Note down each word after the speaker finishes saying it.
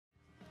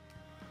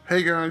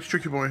Hey guys,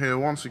 Tricky Boy here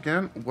once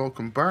again.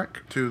 Welcome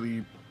back to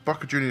the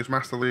Boca Juniors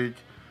Master League.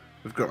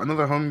 We've got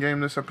another home game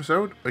this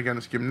episode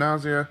against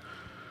Gimnasia.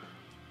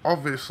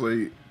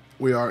 Obviously,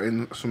 we are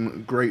in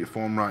some great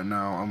form right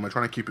now and we're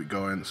trying to keep it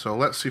going. So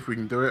let's see if we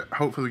can do it.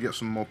 Hopefully we get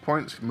some more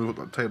points, move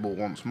up the table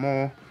once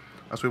more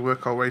as we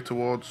work our way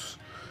towards,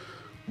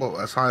 well,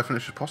 as high a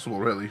finish as possible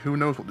really. Who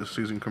knows what this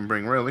season can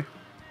bring really.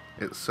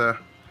 It's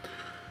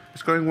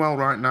going well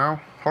right now.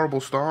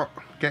 Horrible start.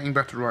 Getting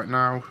better right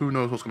now. Who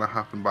knows what's going to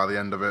happen by the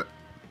end of it.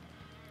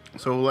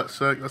 So let's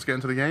get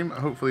into the game.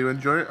 Hopefully you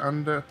enjoy it,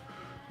 and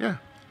yeah.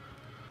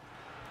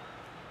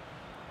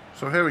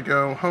 So here we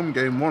go, home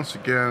game once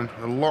again.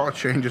 A lot of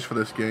changes for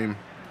this game.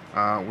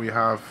 We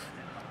have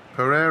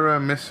Pereira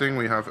missing,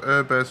 we have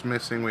Urbez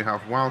missing, we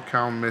have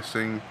Walcao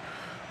missing,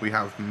 we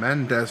have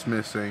Mendez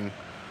missing.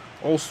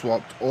 All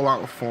swapped, all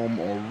out of form,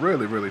 or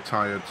really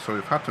tired. So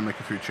we've had to make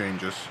a few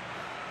changes.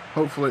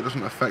 Hopefully it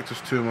doesn't affect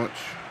us too much.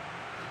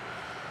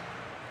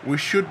 We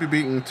should be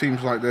beating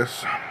teams like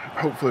this.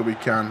 Hopefully we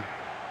can.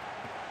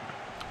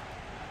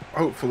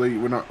 Hopefully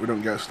we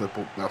don't get a slip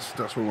up. That's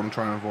what we want to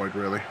try and avoid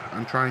really,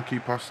 and try and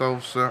keep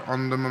ourselves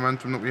on the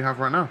momentum that we have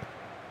right now.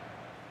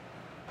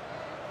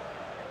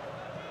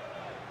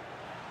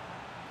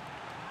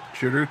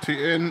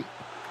 Chiruti in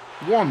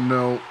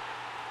 1-0.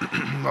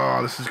 Oh,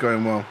 this is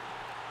going well.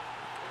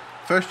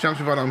 First chance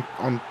we've had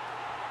on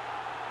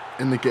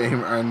in the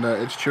game, and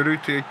it's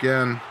Chiruti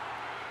again.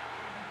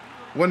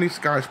 When this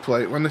guy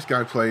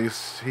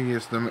plays,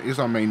 he's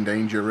our main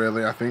danger,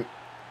 really. I think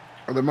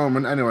at the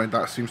moment, anyway,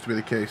 that seems to be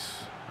the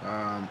case.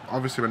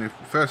 Obviously, when he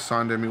first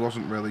signed him, he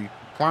wasn't really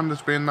planned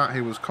as being that. He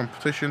was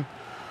competition,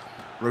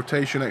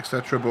 rotation,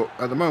 etc. But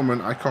at the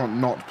moment, I can't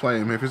not play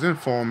him. If he's in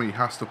form, he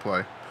has to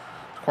play.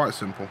 It's quite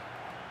simple.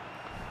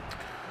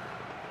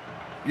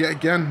 Yet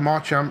again,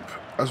 Marchamp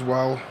as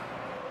well.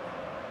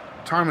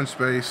 Time and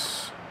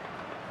space,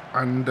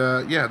 and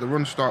yeah, the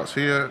run starts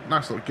here.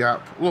 Nice little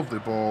gap, lovely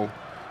ball.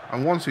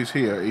 And once he's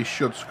here, he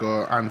should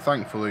score, and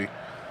thankfully,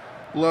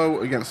 low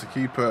against the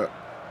keeper,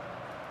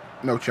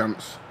 no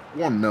chance,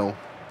 1-0.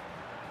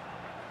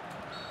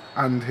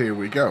 And here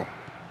we go.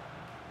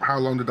 How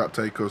long did that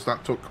take us?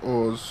 That took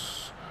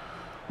us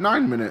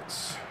 9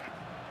 minutes.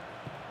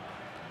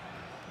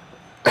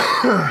 Get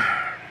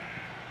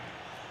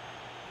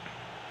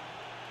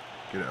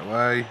it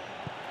away.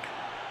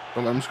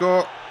 Don't let him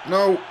score.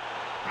 No.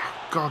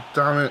 God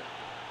damn it.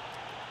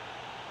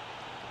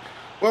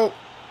 Well,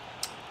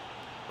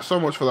 so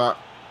much for that.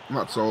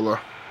 Mazzola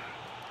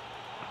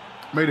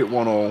made it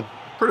 1-1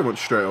 pretty much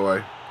straight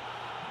away.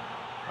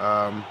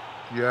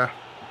 Yeah,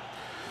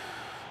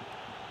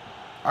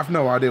 I've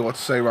no idea what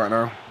to say right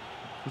now.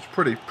 It's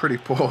pretty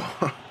poor.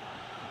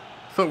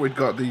 Thought we'd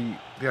got the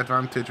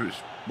advantage, which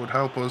would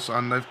help us,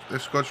 and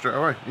they've scored straight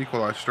away,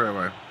 equalised straight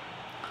away.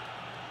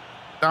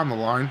 Down the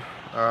line,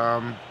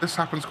 this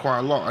happens quite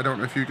a lot. I don't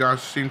know if you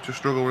guys seem to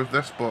struggle with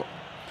this, but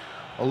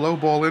a low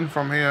ball in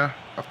from here,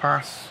 a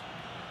pass.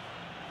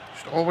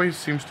 Always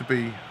seems to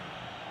be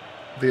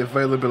the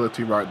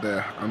availability right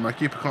there, and my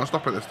keeper can't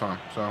stop it this time.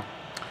 So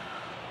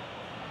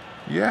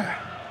yeah,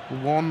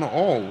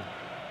 1-1,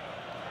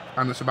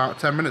 and it's about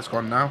 10 minutes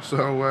gone now.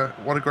 So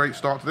what a great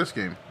start to this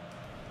game.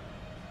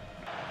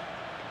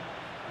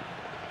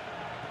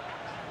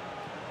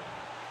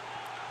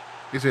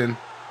 He's in.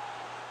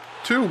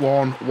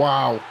 2-1.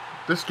 Wow,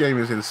 this game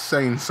is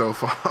insane so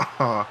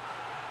far.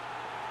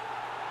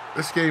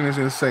 This game is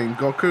insane.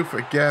 Goku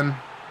again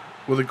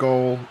with a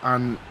goal,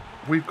 and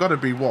we've got to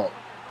be, what,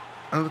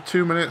 another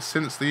 2 minutes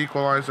since the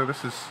equaliser.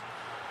 This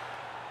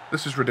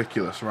is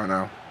ridiculous right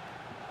now.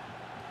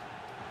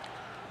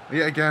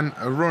 Yet again,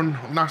 a run,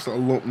 nice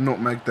little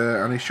nutmeg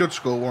there, and he should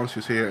score once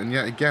he's here, and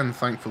yet again,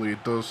 thankfully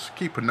it does.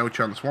 Keeper no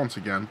chance once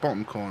again,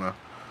 bottom corner.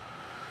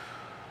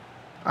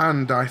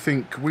 And I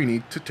think we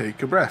need to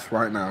take a breath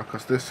right now,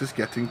 because this is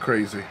getting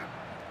crazy.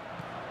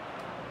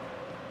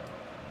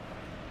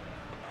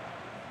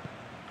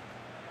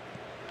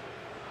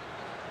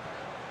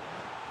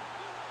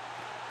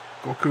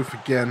 Goku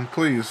again,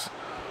 please.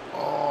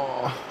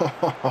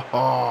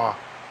 Oh,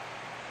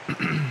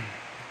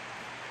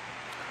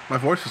 my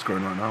voice is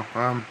going right now.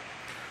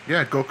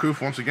 Yeah,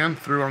 Goku once again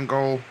through on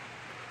goal.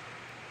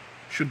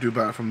 Should do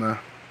better from there.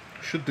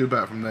 Should do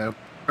better from there.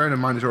 Bearing in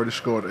mind he's already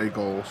scored a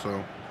goal,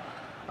 so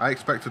I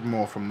expected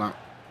more from that,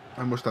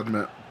 I must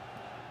admit.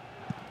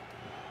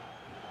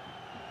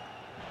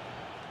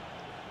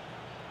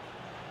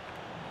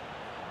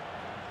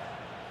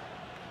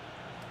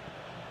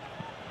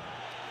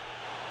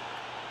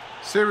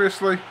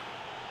 Seriously?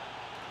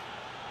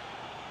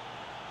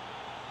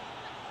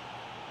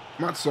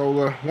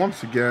 Mazzola,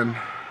 once again,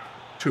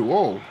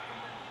 2-2.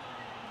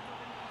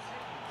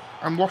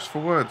 I'm lost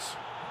for words.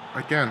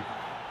 Again.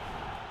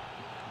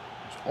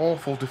 It's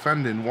awful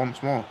defending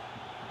once more.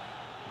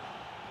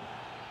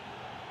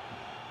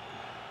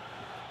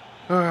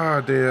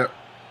 Ah dear.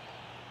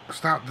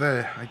 Start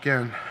there.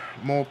 Again.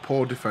 More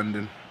poor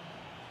defending.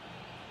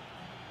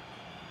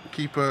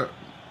 Keeper,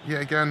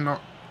 yet again,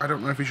 not... I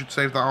don't know if he should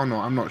save that or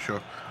not. I'm not sure.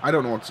 I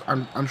don't know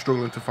I'm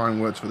struggling to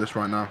find words for this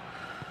right now.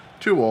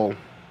 2-2.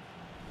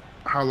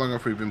 How long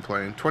have we been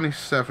playing?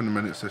 27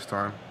 minutes this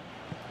time.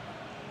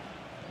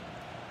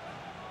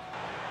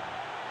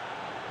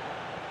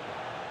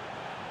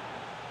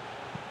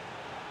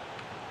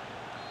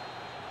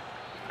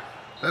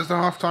 There's the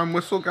half-time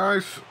whistle,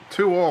 guys.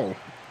 2-2.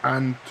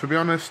 And to be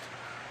honest,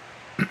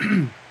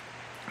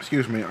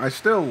 excuse me, I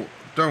still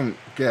don't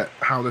get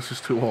how this is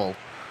 2-2.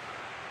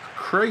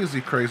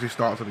 Crazy, crazy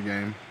start to the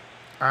game.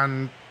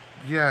 And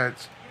yeah,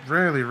 it's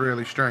really,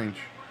 really strange.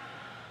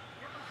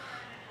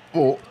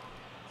 But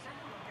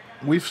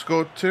we've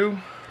scored 2.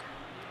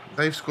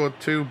 They've scored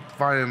 2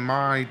 via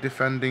my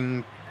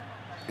defending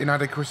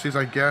inadequacies,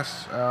 I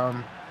guess.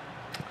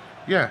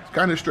 Yeah, it's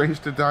kind of strange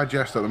to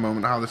digest at the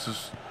moment how this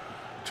is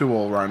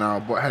 2-2 right now.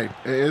 But hey,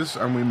 it is,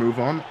 and we move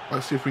on.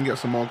 Let's see if we can get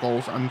some more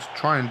goals and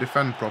try and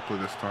defend properly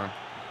this time.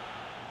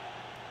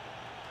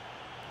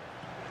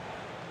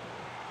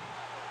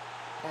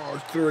 Oh,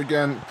 it's through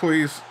again,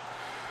 please.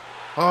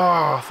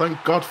 Oh,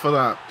 thank God for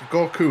that.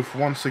 Gorkuf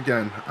once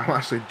again. I'm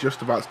actually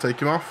just about to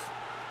take him off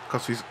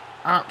because he's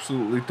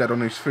absolutely dead on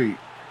his feet.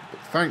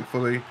 But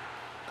thankfully,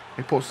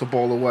 he puts the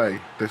ball away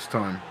this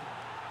time.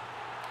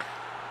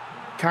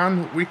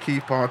 Can we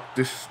keep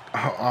ourselves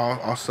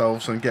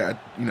and get a,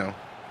 you know,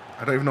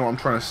 I don't even know what I'm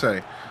trying to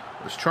say.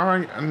 Let's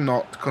try and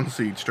not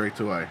concede straight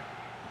away.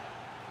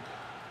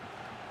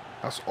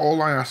 That's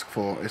all I ask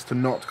for, is to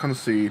not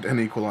concede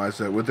an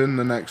equaliser within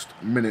the next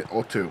minute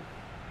or two.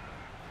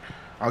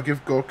 I'll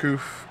give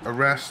Gorkuf a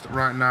rest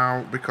right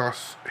now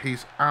because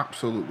he's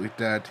absolutely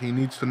dead. He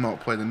needs to not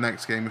play the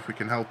next game if we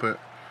can help it.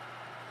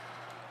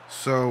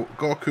 So,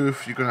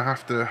 Gorkuf, you're going to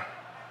have to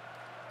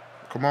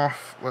come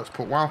off. Let's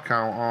put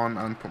Walkow on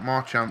and put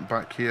Marchant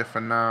back here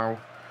for now.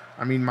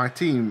 I mean, my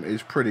team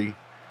is pretty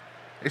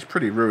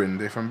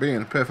ruined, if I'm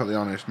being perfectly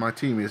honest. My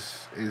team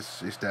is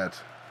dead.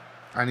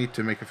 I need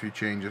to make a few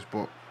changes,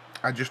 but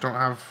I just don't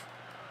have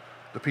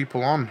the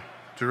people on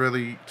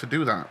to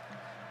do that.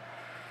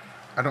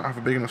 I don't have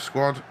a big enough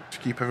squad to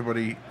keep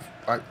everybody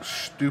like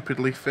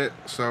stupidly fit,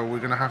 so we're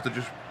gonna have to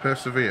just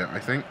persevere, I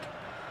think.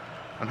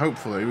 And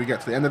hopefully we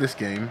get to the end of this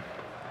game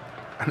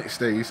and it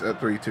stays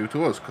at 3-2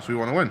 to us, because we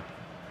want to win.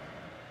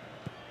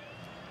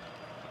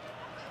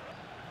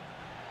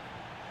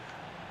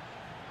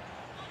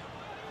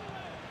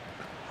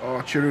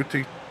 Oh,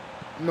 Chiruti.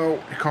 No,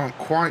 you can't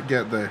quite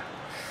get there.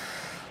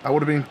 That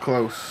would have been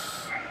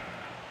close.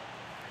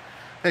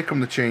 Here come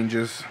the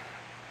changes.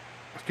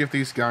 Let's give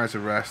these guys a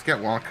rest. Get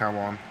Walkow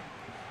on.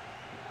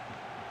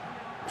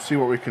 See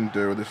what we can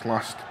do with this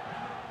last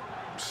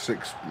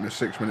six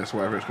minutes,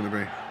 whatever it's going to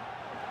be.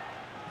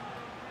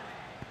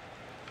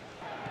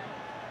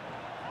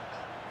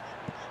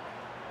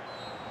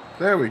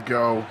 There we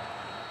go.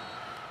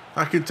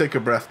 I can take a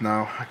breath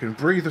now. I can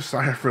breathe a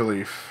sigh of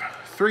relief.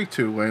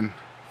 3-2 win.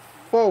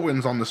 4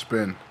 wins on the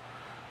spin.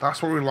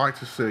 That's what we like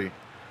to see.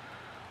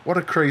 What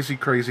a crazy,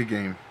 crazy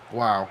game.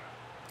 Wow.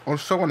 Oh,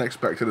 so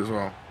unexpected as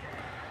well.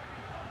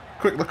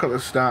 Quick look at the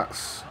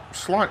stats.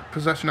 Slight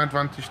possession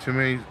advantage to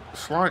me.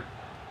 Slight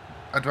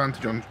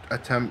advantage on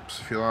attempts,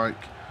 if you like.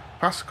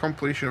 Pass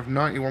completion of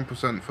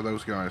 91% for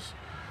those guys.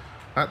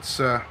 That's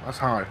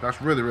high.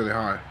 That's really, really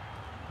high.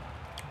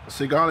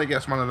 Sigali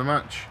gets man of the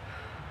match.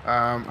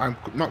 I'm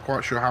not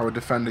quite sure how a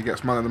defender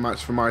gets man of the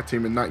match for my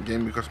team in that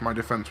game because my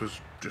defence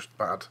was just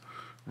bad.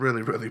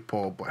 Really, really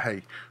poor. But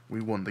hey, we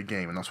won the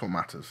game and that's what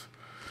matters.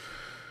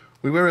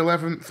 We were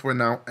 11th. We're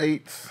now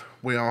 8th.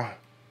 We are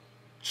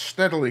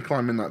steadily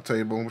climbing that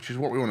table, which is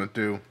what we want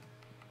to do.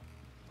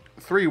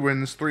 3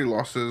 wins, 3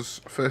 losses,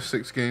 first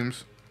 6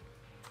 games.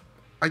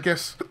 I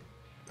guess,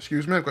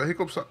 excuse me, I've got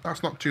hiccups.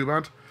 That's not too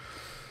bad.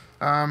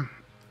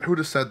 Who'd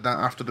have said that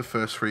after the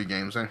first 3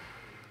 games, eh?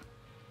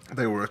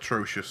 They were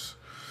atrocious.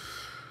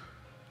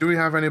 Do we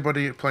have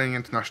anybody playing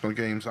international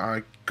games?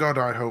 God,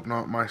 I hope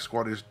not. My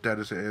squad is dead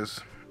as it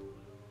is.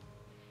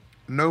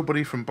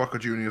 Nobody from Boca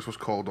Juniors was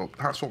called up.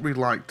 That's what we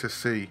like to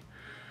see.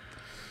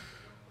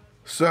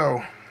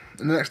 So,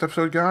 in the next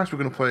episode, guys, we're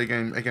going to play a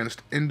game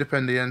against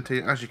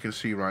Independiente, as you can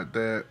see right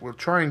there. We'll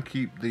try and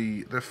keep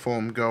the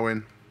form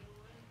going.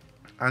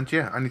 And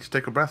yeah, I need to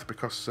take a breath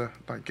because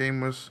that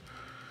game was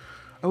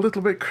a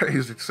little bit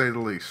crazy, to say the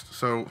least.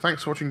 So,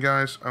 thanks for watching,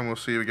 guys, and we'll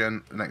see you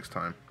again next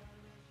time.